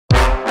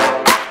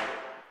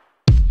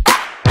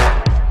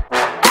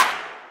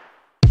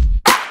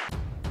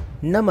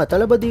நம்ம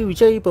தளபதி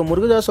விஜய் இப்போ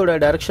முருகதாஸோட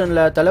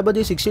டைரக்ஷன்ல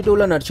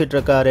Thalapathy62ல நடிச்சிட்டு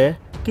இருக்காரு.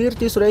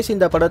 கீர்த்தி சுரேஷ்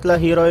இந்த படத்துல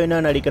ஹீரோயினா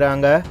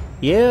நடிக்கிறாங்க.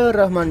 ஏஆர்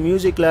ரஹ்மான்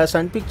மியூசிக்ல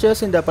சன்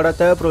பிக்சர்ஸ் இந்த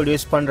படத்தை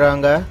ப்ரொடியூஸ்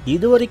பண்றாங்க.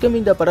 இதுவரைக்கும்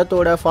இந்த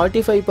படத்தோட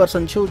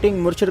 45% ஷூட்டிங்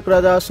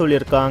முடிச்சிருக்கிறதா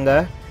சொல்லியிருக்காங்க.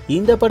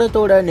 இந்த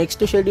படத்தோட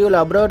நெக்ஸ்ட் ஷெட்யூல்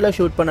அப்ராட்ல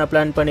ஷூட் பண்ண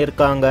பிளான்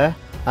பண்ணியிருக்காங்க.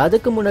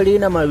 அதுக்கு முன்னாடி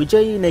நம்ம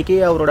விஜய் இன்னைக்கு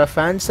அவரோட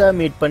ஃபேன்ஸை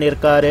மீட்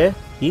பண்ணியிருக்காரு.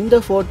 இந்த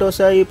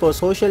போட்டோஸை இப்போ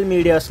சோஷியல்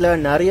மீடியாஸ்ல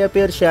நிறைய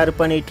பேர் ஷேர்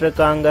பண்ணிட்டு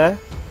இருக்காங்க.